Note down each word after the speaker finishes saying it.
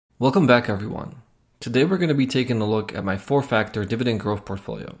Welcome back, everyone. Today we're going to be taking a look at my 4-factor dividend growth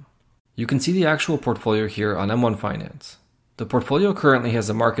portfolio. You can see the actual portfolio here on M1 Finance. The portfolio currently has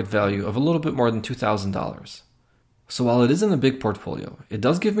a market value of a little bit more than $2,000. So while it isn't a big portfolio, it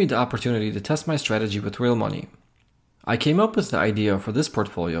does give me the opportunity to test my strategy with real money. I came up with the idea for this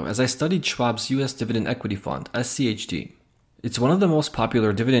portfolio as I studied Schwab's US Dividend Equity Fund, SCHD. It's one of the most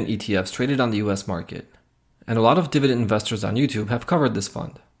popular dividend ETFs traded on the US market, and a lot of dividend investors on YouTube have covered this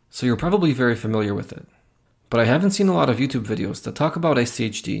fund, so you're probably very familiar with it. But I haven't seen a lot of YouTube videos that talk about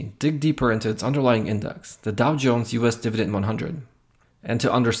SCHD, dig deeper into its underlying index, the Dow Jones US Dividend 100. And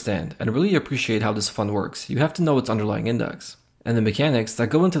to understand and really appreciate how this fund works, you have to know its underlying index, and the mechanics that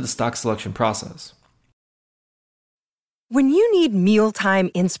go into the stock selection process. When you need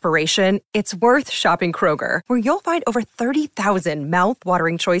mealtime inspiration, it's worth shopping Kroger, where you'll find over 30,000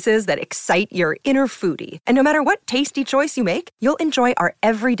 mouth-watering choices that excite your inner foodie. And no matter what tasty choice you make, you'll enjoy our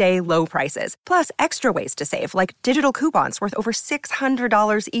everyday low prices, plus extra ways to save, like digital coupons worth over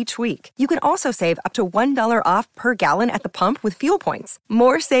 $600 each week. You can also save up to $1 off per gallon at the pump with fuel points.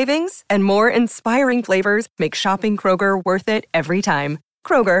 More savings and more inspiring flavors make shopping Kroger worth it every time.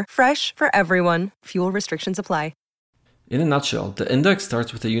 Kroger, fresh for everyone. Fuel restrictions apply. In a nutshell, the index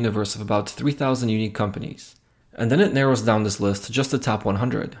starts with a universe of about 3,000 unique companies, and then it narrows down this list to just the top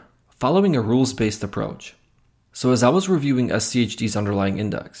 100, following a rules-based approach. So as I was reviewing SCHD's underlying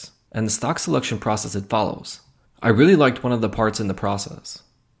index, and the stock selection process it follows, I really liked one of the parts in the process.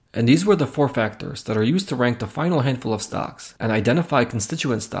 And these were the 4 factors that are used to rank the final handful of stocks and identify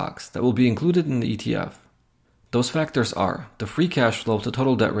constituent stocks that will be included in the ETF. Those factors are the free cash flow to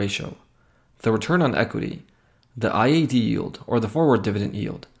total debt ratio, the return on equity, the IAD yield, or the forward dividend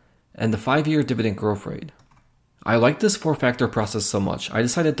yield, and the 5-year dividend growth rate. I liked this 4-factor process so much, I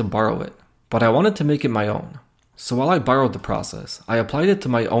decided to borrow it, but I wanted to make it my own. So while I borrowed the process, I applied it to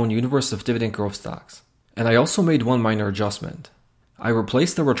my own universe of dividend growth stocks. And I also made one minor adjustment. I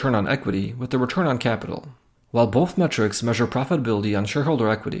replaced the return on equity with the return on capital. While both metrics measure profitability on shareholder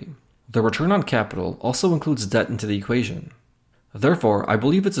equity, the return on capital also includes debt into the equation. Therefore, I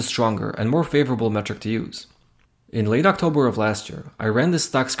believe it's a stronger and more favorable metric to use. In late October of last year, I ran this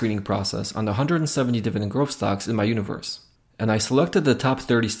stock screening process on the 170 dividend growth stocks in my universe, and I selected the top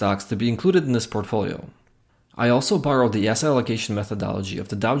 30 stocks to be included in this portfolio. I also borrowed the asset allocation methodology of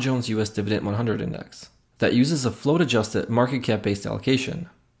the Dow Jones US Dividend 100 Index that uses a float-adjusted market cap-based allocation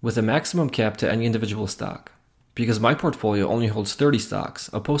with a maximum cap to any individual stock, because my portfolio only holds 30 stocks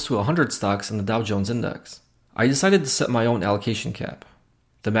opposed to 100 stocks in the Dow Jones Index. I decided to set my own allocation cap.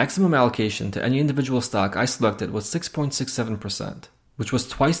 The maximum allocation to any individual stock I selected was 6.67%, which was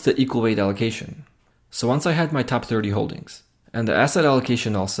twice the equal weight allocation. So once I had my top 30 holdings, and the asset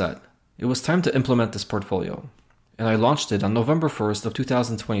allocation all set, it was time to implement this portfolio. And I launched it on November 1st of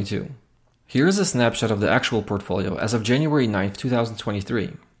 2022. Here is a snapshot of the actual portfolio as of January 9th,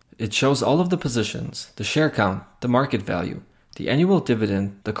 2023. It shows all of the positions, the share count, the market value, the annual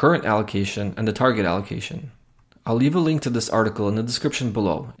dividend, the current allocation, and the target allocation. I'll leave a link to this article in the description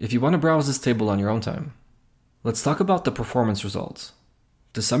below if you want to browse this table on your own time. Let's talk about the performance results.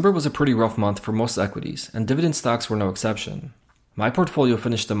 December was a pretty rough month for most equities, and dividend stocks were no exception. My portfolio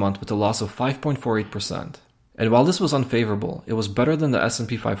finished the month with a loss of 5.48%. And while this was unfavorable, it was better than the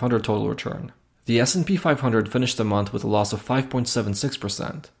S&P 500 total return. The S&P 500 finished the month with a loss of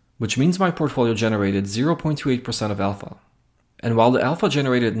 5.76%, which means my portfolio generated 0.28% of alpha. And while the alpha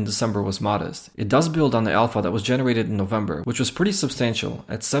generated in December was modest, it does build on the alpha that was generated in November, which was pretty substantial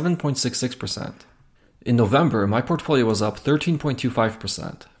at 7.66%. In November, my portfolio was up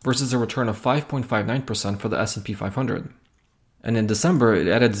 13.25% versus a return of 5.59% for the S&P 500. And in December, it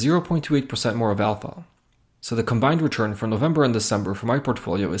added 0.28% more of alpha. So the combined return for November and December for my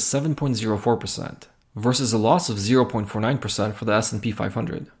portfolio is 7.04% versus a loss of 0.49% for the S&P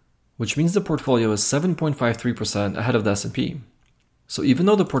 500, which means the portfolio is 7.53% ahead of the S&P. So even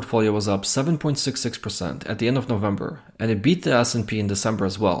though the portfolio was up 7.66% at the end of November, and it beat the S&P in December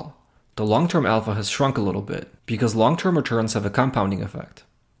as well, the long-term alpha has shrunk a little bit because long-term returns have a compounding effect.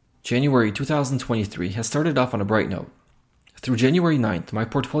 January 2023 has started off on a bright note. Through January 9th, my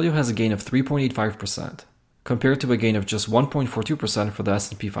portfolio has a gain of 3.85%, compared to a gain of just 1.42% for the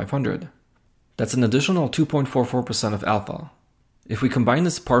S&P 500. That's an additional 2.44% of alpha. If we combine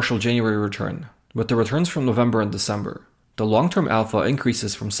this partial January return with the returns from November and December, the long-term alpha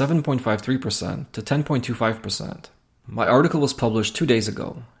increases from 7.53% to 10.25%. My article was published 2 days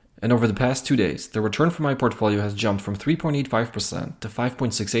ago, and over the past 2 days, the return for my portfolio has jumped from 3.85% to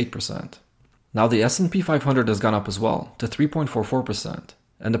 5.68%. Now the S&P 500 has gone up as well to 3.44%,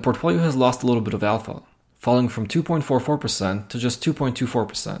 and the portfolio has lost a little bit of alpha, falling from 2.44% to just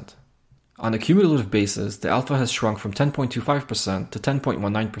 2.24%. On a cumulative basis, the alpha has shrunk from 10.25% to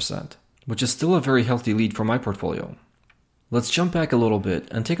 10.19%, which is still a very healthy lead for my portfolio. Let's jump back a little bit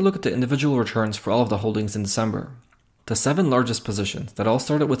and take a look at the individual returns for all of the holdings in December. The 7 largest positions that all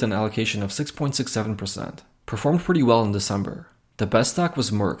started with an allocation of 6.67% performed pretty well in December. The best stock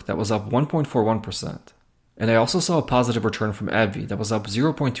was Merck, that was up 1.41%. And I also saw a positive return from AbbVie that was up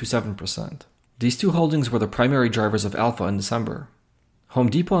 0.27%. These 2 holdings were the primary drivers of alpha in December. Home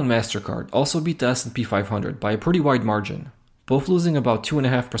Depot and MasterCard also beat the S&P 500 by a pretty wide margin, both losing about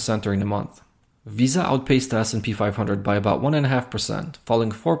 2.5% during the month. Visa outpaced the S&P 500 by about 1.5%,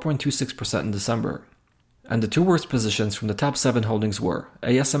 falling 4.26% in December. And the 2 worst positions from the top 7 holdings were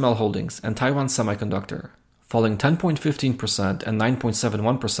ASML Holdings and Taiwan Semiconductor, falling 10.15% and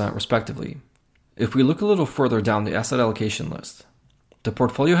 9.71% respectively. If we look a little further down the asset allocation list, the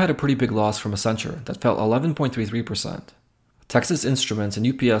portfolio had a pretty big loss from Accenture that fell 11.33%. Texas Instruments and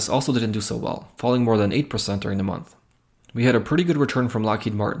UPS also didn't do so well, falling more than 8% during the month. We had a pretty good return from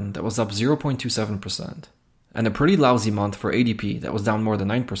Lockheed Martin that was up 0.27%, and a pretty lousy month for ADP that was down more than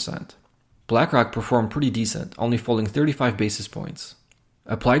 9%. BlackRock performed pretty decent, only falling 35 basis points.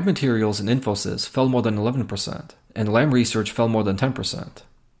 Applied Materials and Infosys fell more than 11%, and Lam Research fell more than 10%.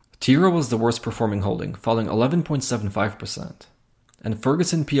 Tira was the worst performing holding, falling 11.75%. And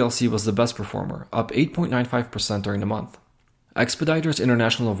Ferguson plc was the best performer, up 8.95% during the month. Expeditors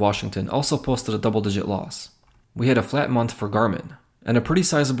International of Washington also posted a double-digit loss. We had a flat month for Garmin, and a pretty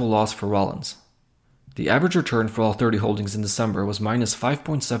sizable loss for Rollins. The average return for all 30 holdings in December was minus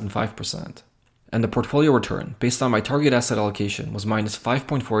 5.75%, and the portfolio return, based on my target asset allocation, was minus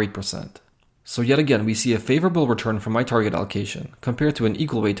 5.48%. So yet again, we see a favorable return from my target allocation compared to an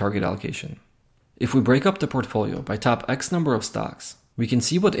equal weight target allocation. If we break up the portfolio by top X number of stocks, we can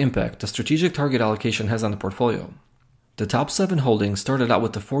see what impact the strategic target allocation has on the portfolio. The top 7 holdings started out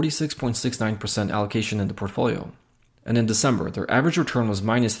with a 46.69% allocation in the portfolio, and in December their average return was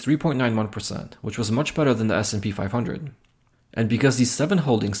minus 3.91%, which was much better than the S&P 500. And because these 7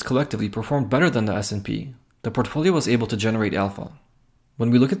 holdings collectively performed better than the S&P, the portfolio was able to generate alpha. When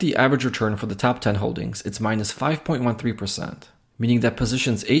we look at the average return for the top 10 holdings, it's minus 5.13%, meaning that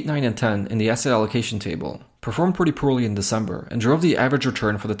positions 8, 9, and 10 in the asset allocation table performed pretty poorly in December and drove the average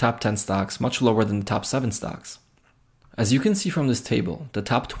return for the top 10 stocks much lower than the top 7 stocks. As you can see from this table, the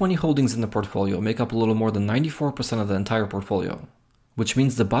top 20 holdings in the portfolio make up a little more than 94% of the entire portfolio, which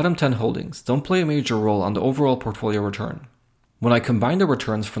means the bottom 10 holdings don't play a major role on the overall portfolio return. When I combine the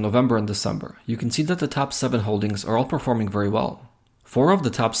returns for November and December, you can see that the top 7 holdings are all performing very well. 4 of the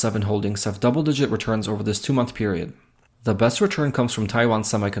top 7 holdings have double-digit returns over this 2-month period. The best return comes from Taiwan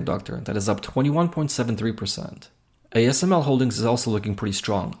Semiconductor, that is up 21.73%. ASML Holdings is also looking pretty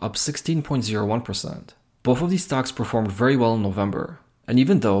strong, up 16.01%. Both of these stocks performed very well in November, and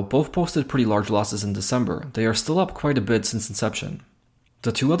even though both posted pretty large losses in December, they are still up quite a bit since inception.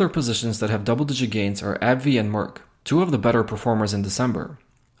 The 2 other positions that have double-digit gains are AbbVie and Merck, 2 of the better performers in December.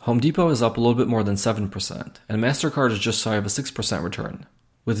 Home Depot is up a little bit more than 7%, and MasterCard is just shy of a 6% return,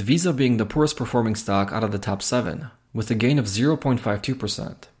 with Visa being the poorest performing stock out of the top 7, with a gain of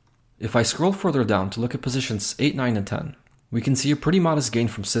 0.52%. If I scroll further down to look at positions 8, 9, and 10, we can see a pretty modest gain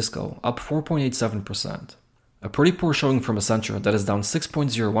from Cisco, up 4.87%, a pretty poor showing from Accenture that is down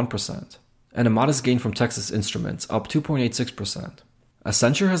 6.01%, and a modest gain from Texas Instruments, up 2.86%.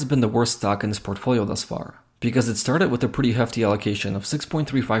 Accenture has been the worst stock in this portfolio thus far, because it started with a pretty hefty allocation of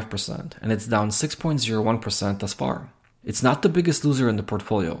 6.35%, and it's down 6.01% thus far. It's not the biggest loser in the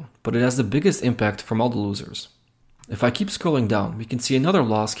portfolio, but it has the biggest impact from all the losers. If I keep scrolling down, we can see another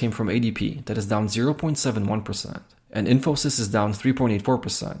loss came from ADP that is down 0.71%, and Infosys is down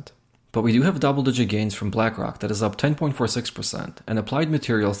 3.84%. But we do have double-digit gains from BlackRock that is up 10.46%, and Applied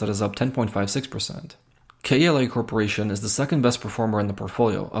Materials that is up 10.56%. KLA Corporation is the second best performer in the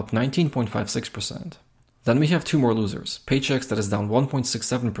portfolio, up 19.56%. Then we have 2 more losers, Paychex that is down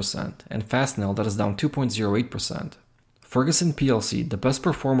 1.67%, and Fastnell that is down 2.08%. Ferguson plc, the best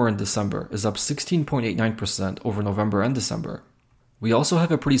performer in December, is up 16.89% over November and December. We also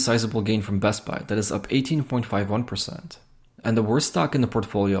have a pretty sizable gain from Best Buy that is up 18.51%. And the worst stock in the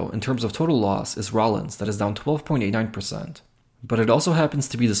portfolio in terms of total loss is Rollins that is down 12.89%. But it also happens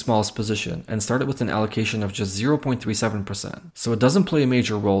to be the smallest position and started with an allocation of just 0.37%, so it doesn't play a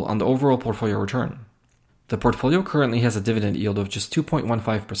major role on the overall portfolio return. The portfolio currently has a dividend yield of just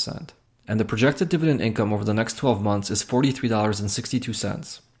 2.15%, and the projected dividend income over the next 12 months is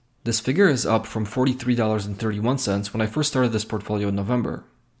 $43.62. This figure is up from $43.31 when I first started this portfolio in November.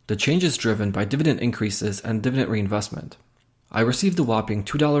 The change is driven by dividend increases and dividend reinvestment. I received a whopping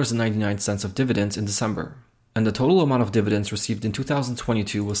 $2.99 of dividends in December, and the total amount of dividends received in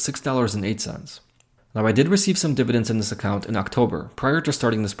 2022 was $6.08. Now, I did receive some dividends in this account in October prior to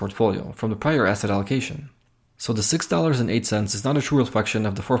starting this portfolio from the prior asset allocation. So the $6.08 is not a true reflection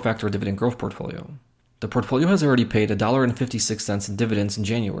of the 4-factor dividend growth portfolio. The portfolio has already paid $1.56 in dividends in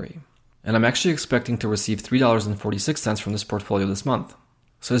January, and I'm actually expecting to receive $3.46 from this portfolio this month.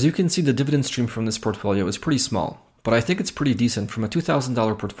 So as you can see, the dividend stream from this portfolio is pretty small, but I think it's pretty decent from a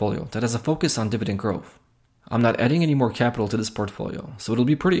 $2,000 portfolio that has a focus on dividend growth. I'm not adding any more capital to this portfolio, so it'll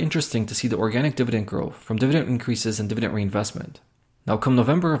be pretty interesting to see the organic dividend growth from dividend increases and dividend reinvestment. Now, come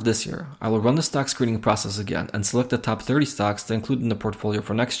November of this year, I will run the stock screening process again and select the top 30 stocks to include in the portfolio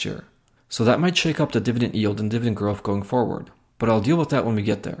for next year. So that might shake up the dividend yield and dividend growth going forward, but I'll deal with that when we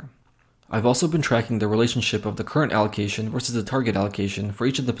get there. I've also been tracking the relationship of the current allocation versus the target allocation for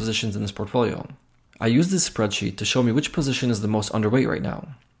each of the positions in this portfolio. I use this spreadsheet to show me which position is the most underweight right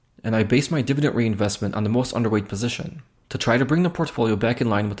now, and I base my dividend reinvestment on the most underweight position to try to bring the portfolio back in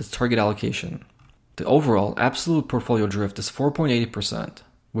line with its target allocation. The overall absolute portfolio drift is 4.80%,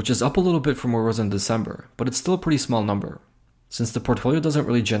 which is up a little bit from where it was in December, but it's still a pretty small number. Since the portfolio doesn't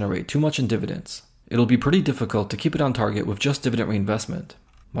really generate too much in dividends, it'll be pretty difficult to keep it on target with just dividend reinvestment.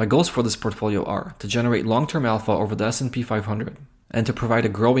 My goals for this portfolio are to generate long-term alpha over the S&P 500 and to provide a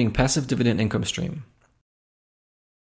growing passive dividend income stream.